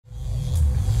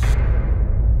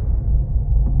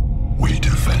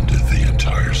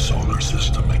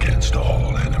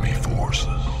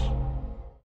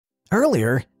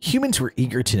Earlier, humans were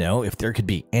eager to know if there could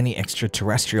be any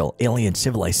extraterrestrial alien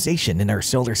civilization in our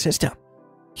solar system.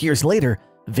 Years later,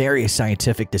 various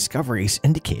scientific discoveries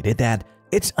indicated that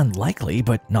it's unlikely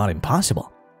but not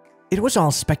impossible. It was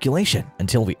all speculation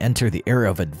until we enter the era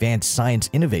of advanced science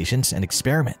innovations and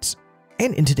experiments.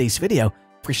 And in today's video,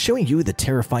 we're showing you the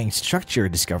terrifying structure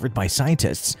discovered by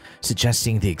scientists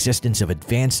suggesting the existence of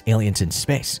advanced aliens in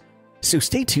space. So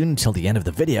stay tuned until the end of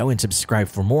the video and subscribe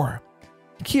for more.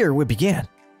 Here we begin.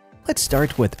 Let's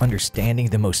start with understanding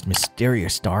the most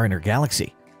mysterious star in our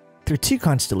galaxy. There are two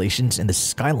constellations in the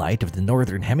skylight of the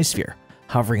northern hemisphere,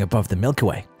 hovering above the Milky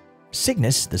Way.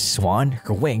 Cygnus, the swan,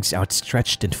 her wings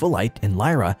outstretched in full light, and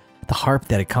Lyra, the harp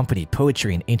that accompanied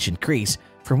poetry in ancient Greece,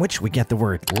 from which we get the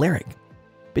word lyric.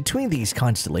 Between these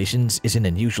constellations is an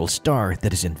unusual star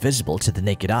that is invisible to the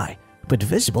naked eye, but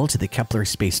visible to the Kepler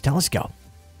Space Telescope,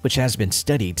 which has been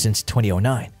studied since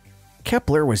 2009.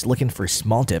 Kepler was looking for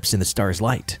small dips in the star's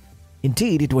light.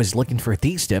 Indeed, it was looking for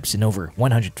these dips in over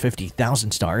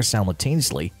 150,000 stars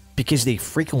simultaneously because they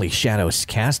frequently shadows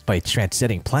cast by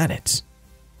transiting planets.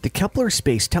 The Kepler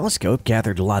Space Telescope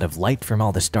gathered a lot of light from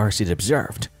all the stars it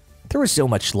observed. There was so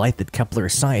much light that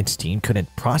Kepler's science team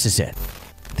couldn't process it.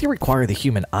 They require the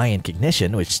human eye and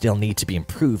cognition, which still need to be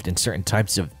improved in certain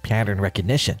types of pattern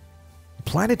recognition.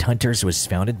 Planet Hunters was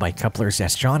founded by Kepler's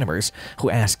astronomers who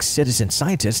asked citizen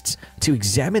scientists to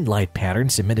examine light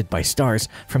patterns emitted by stars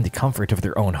from the comfort of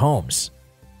their own homes.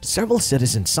 Several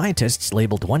citizen scientists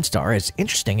labeled one star as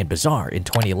interesting and bizarre in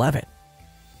 2011.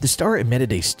 The star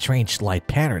emitted a strange light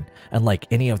pattern, unlike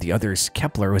any of the others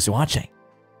Kepler was watching.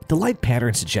 The light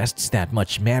pattern suggests that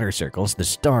much matter circles the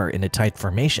star in a tight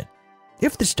formation.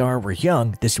 If the star were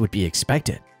young, this would be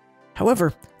expected.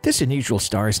 However, this unusual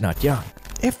star is not young.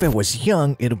 If it was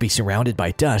young, it would be surrounded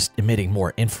by dust emitting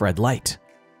more infrared light.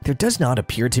 There does not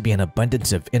appear to be an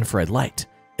abundance of infrared light.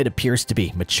 It appears to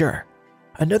be mature.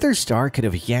 Another star could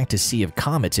have yanked a sea of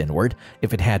comets inward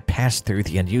if it had passed through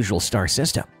the unusual star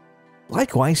system.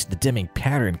 Likewise, the dimming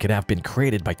pattern could have been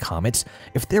created by comets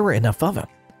if there were enough of them.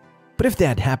 But if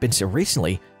that happened so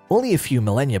recently, only a few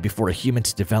millennia before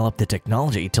humans developed the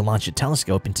technology to launch a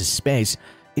telescope into space,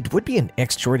 it would be an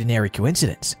extraordinary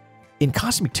coincidence. In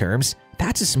cosmic terms,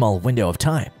 that's a small window of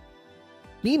time.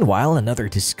 Meanwhile, another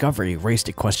discovery raised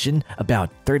a question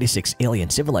about 36 alien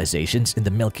civilizations in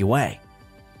the Milky Way.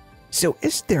 So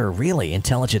is there really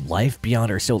intelligent life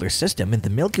beyond our solar system in the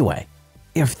Milky Way?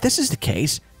 If this is the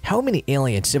case, how many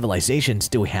alien civilizations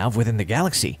do we have within the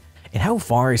galaxy, and how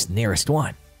far is the nearest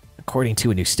one? According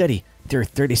to a new study, there are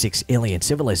 36 alien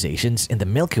civilizations in the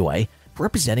Milky Way,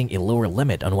 representing a lower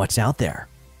limit on what's out there.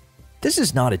 This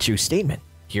is not a true statement.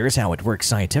 Here's how it works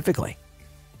scientifically.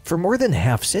 For more than a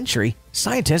half-century,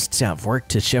 scientists have worked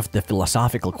to shift the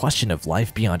philosophical question of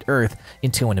life beyond Earth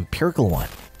into an empirical one.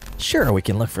 Sure, we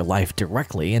can look for life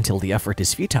directly until the effort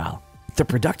is futile. The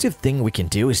productive thing we can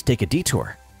do is take a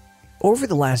detour. Over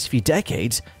the last few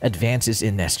decades, advances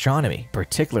in astronomy,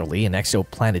 particularly in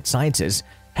exoplanet sciences,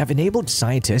 have enabled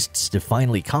scientists to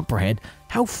finally comprehend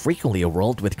how frequently a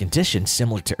world with conditions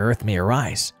similar to Earth may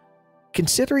arise.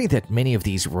 Considering that many of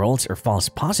these worlds are false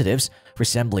positives,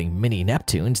 resembling mini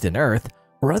Neptunes than Earth,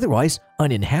 or otherwise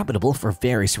uninhabitable for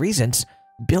various reasons,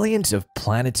 billions of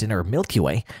planets in our Milky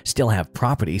Way still have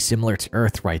properties similar to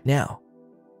Earth right now.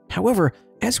 However,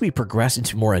 as we progress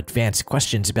into more advanced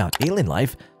questions about alien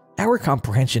life, our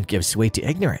comprehension gives way to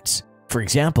ignorance. For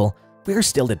example, we are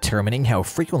still determining how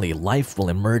frequently life will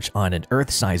emerge on an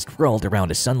Earth-sized world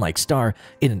around a Sun-like star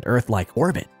in an Earth-like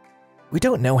orbit. We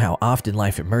don't know how often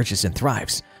life emerges and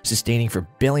thrives, sustaining for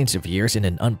billions of years in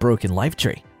an unbroken life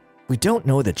tree. We don't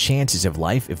know the chances of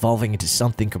life evolving into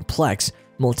something complex,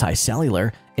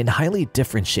 multicellular, and highly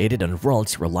differentiated on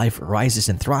worlds where life arises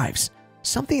and thrives,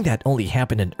 something that only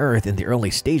happened on Earth in the early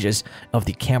stages of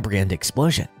the Cambrian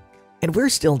explosion. And we're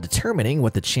still determining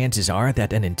what the chances are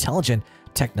that an intelligent,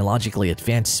 technologically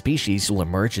advanced species will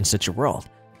emerge in such a world,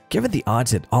 given the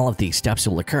odds that all of these steps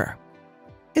will occur.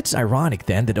 It's ironic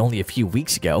then that only a few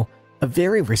weeks ago, a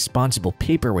very responsible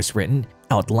paper was written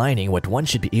outlining what one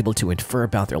should be able to infer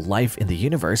about their life in the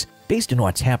universe based on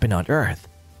what's happened on Earth.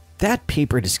 That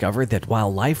paper discovered that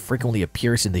while life frequently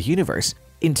appears in the universe,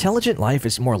 intelligent life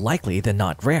is more likely than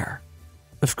not rare.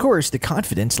 Of course, the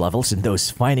confidence levels in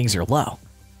those findings are low,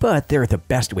 but they're the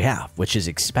best we have, which is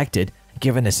expected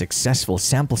given a successful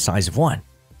sample size of one,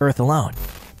 Earth alone.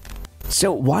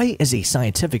 So why is a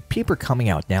scientific paper coming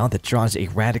out now that draws a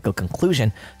radical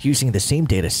conclusion using the same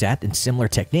data set and similar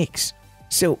techniques?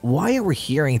 So why are we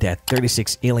hearing that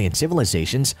 36 alien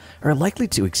civilizations are likely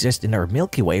to exist in our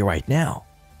Milky Way right now?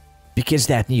 Because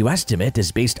that new estimate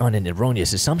is based on an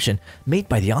erroneous assumption made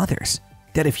by the authors.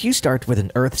 that if you start with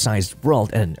an Earth-sized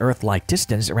world at an Earth-like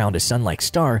distance around a Sun-like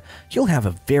star, you'll have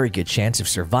a very good chance of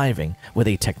surviving with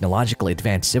a technologically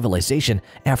advanced civilization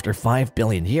after 5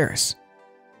 billion years.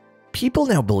 People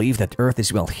now believe that Earth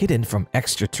is well hidden from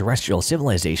extraterrestrial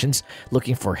civilizations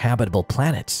looking for habitable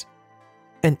planets.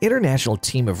 An international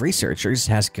team of researchers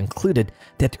has concluded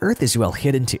that Earth is well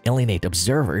hidden to alienate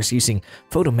observers using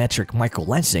photometric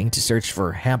microlensing to search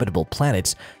for habitable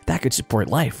planets that could support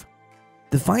life.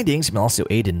 The findings may also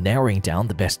aid in narrowing down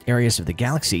the best areas of the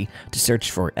galaxy to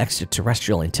search for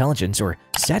extraterrestrial intelligence or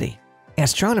SETI.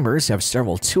 Astronomers have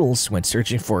several tools when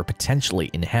searching for potentially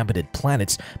inhabited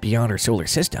planets beyond our solar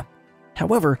system.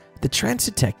 However, the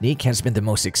transit technique has been the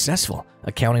most successful,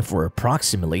 accounting for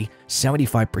approximately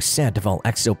 75% of all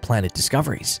exoplanet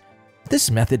discoveries. This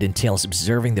method entails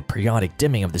observing the periodic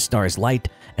dimming of the star's light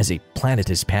as a planet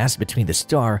has passed between the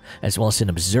star as well as an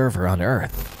observer on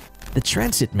Earth. The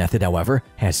transit method, however,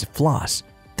 has flaws,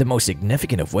 the most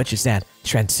significant of which is that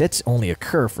transits only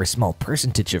occur for a small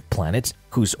percentage of planets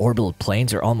whose orbital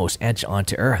planes are almost edge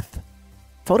onto Earth.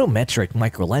 Photometric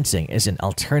microlensing is an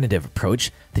alternative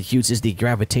approach that uses the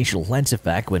gravitational lens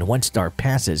effect when one star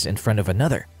passes in front of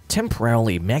another,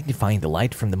 temporarily magnifying the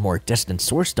light from the more distant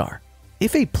source star.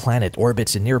 If a planet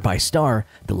orbits a nearby star,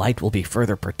 the light will be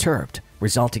further perturbed,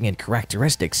 resulting in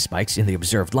characteristic spikes in the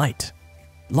observed light.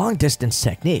 Long-distance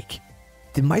technique.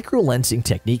 The microlensing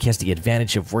technique has the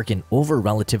advantage of working over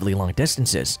relatively long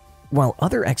distances. While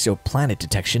other exoplanet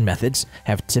detection methods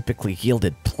have typically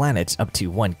yielded planets up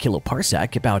to 1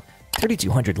 kiloparsec, about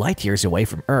 3,200 light-years away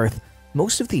from Earth,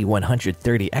 most of the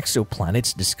 130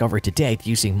 exoplanets discovered to date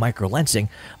using microlensing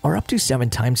are up to 7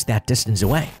 times that distance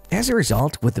away. As a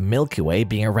result, with the Milky Way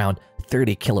being around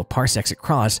 30 kiloparsecs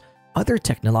across, other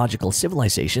technological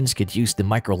civilizations could use the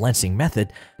microlensing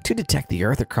method to detect the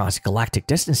Earth across galactic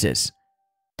distances.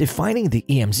 Defining the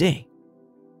EMZ.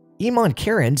 Eamon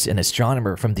Cairns, an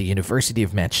astronomer from the University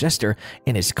of Manchester,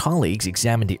 and his colleagues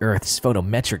examined the Earth's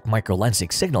photometric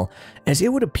microlensing signal as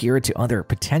it would appear to other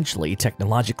potentially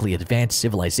technologically advanced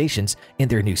civilizations in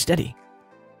their new study.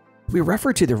 We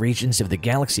refer to the regions of the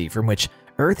galaxy from which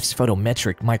Earth's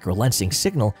photometric microlensing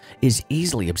signal is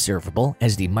easily observable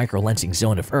as the microlensing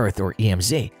zone of Earth, or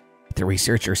EMZ. The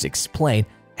researchers explain,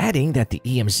 adding that the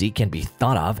EMZ can be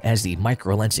thought of as the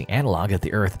microlensing analog of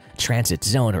the Earth Transit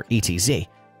Zone, or ETZ,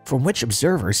 from which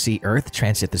observers see Earth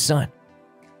transit the Sun.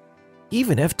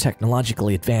 Even if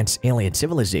technologically advanced alien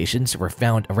civilizations were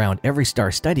found around every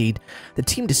star studied, the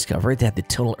team discovered that the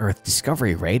total Earth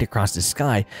discovery rate across the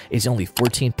sky is only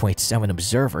 14.7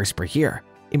 observers per year,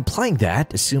 implying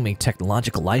that, assuming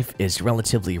technological life is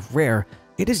relatively rare,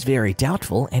 it is very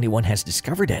doubtful anyone has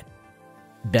discovered it.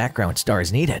 Background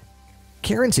stars needed.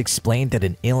 Cairns explained that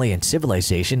an alien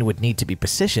civilization would need to be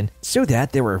positioned so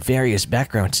that there were various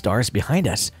background stars behind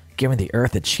us, giving the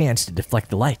Earth a chance to deflect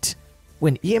the light.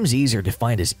 When EMZs are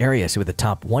defined as areas with the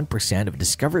top 1% of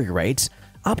discovery rates,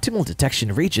 optimal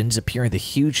detection regions appear in the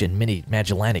huge and mini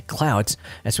Magellanic Clouds,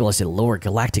 as well as at lower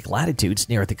galactic latitudes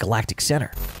near the galactic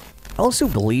center. Also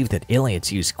believe that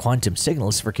aliens use quantum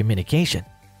signals for communication.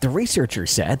 The researcher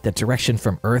said that direction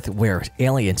from Earth where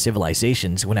alien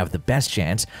civilizations would have the best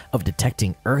chance of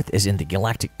detecting Earth is in the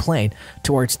galactic plane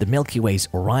towards the Milky Way's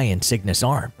Orion Cygnus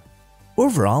arm.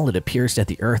 Overall, it appears that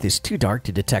the Earth is too dark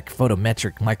to detect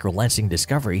photometric microlensing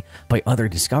discovery by other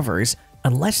discoverers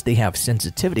unless they have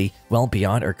sensitivity well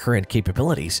beyond our current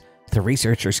capabilities, the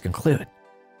researchers conclude.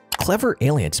 Clever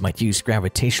aliens might use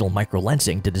gravitational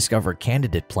microlensing to discover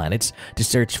candidate planets to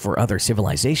search for other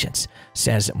civilizations,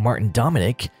 says Martin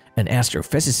Dominic, an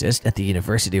astrophysicist at the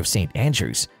University of St.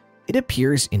 Andrews. It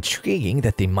appears intriguing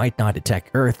that they might not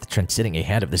detect Earth transiting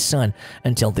ahead of the Sun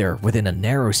until they're within a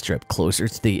narrow strip closer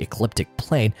to the ecliptic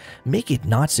plane, make it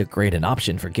not so great an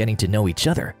option for getting to know each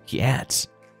other, he adds.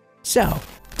 So,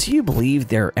 do you believe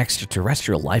there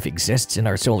extraterrestrial life exists in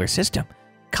our solar system?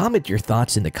 Comment your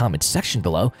thoughts in the comments section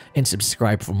below and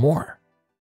subscribe for more.